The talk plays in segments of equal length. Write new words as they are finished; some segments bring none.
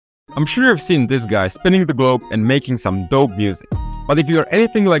I'm sure you've seen this guy spinning the globe and making some dope music. But if you're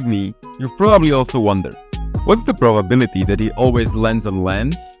anything like me, you've probably also wondered, what's the probability that he always lands on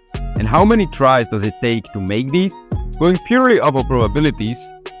land? And how many tries does it take to make these? Going purely off of probabilities,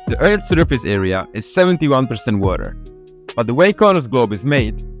 the Earth's surface area is 71% water. But the way Connors' globe is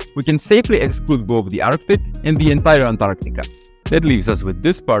made, we can safely exclude both the Arctic and the entire Antarctica. That leaves us with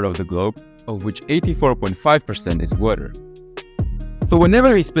this part of the globe, of which 84.5% is water. So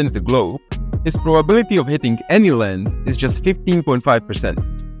whenever he spins the globe, his probability of hitting any land is just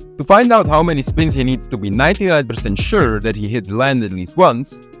 15.5%. To find out how many spins he needs to be 99% sure that he hits land at least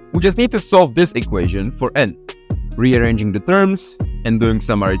once, we just need to solve this equation for n. Rearranging the terms and doing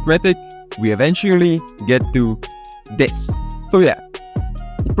some arithmetic, we eventually get to this. So yeah,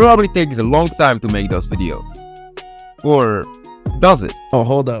 it probably takes a long time to make those videos. Or does it? Oh,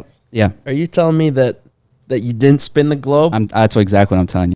 hold up. Yeah. Are you telling me that you didn't spin the globe? That's exactly what I'm telling you.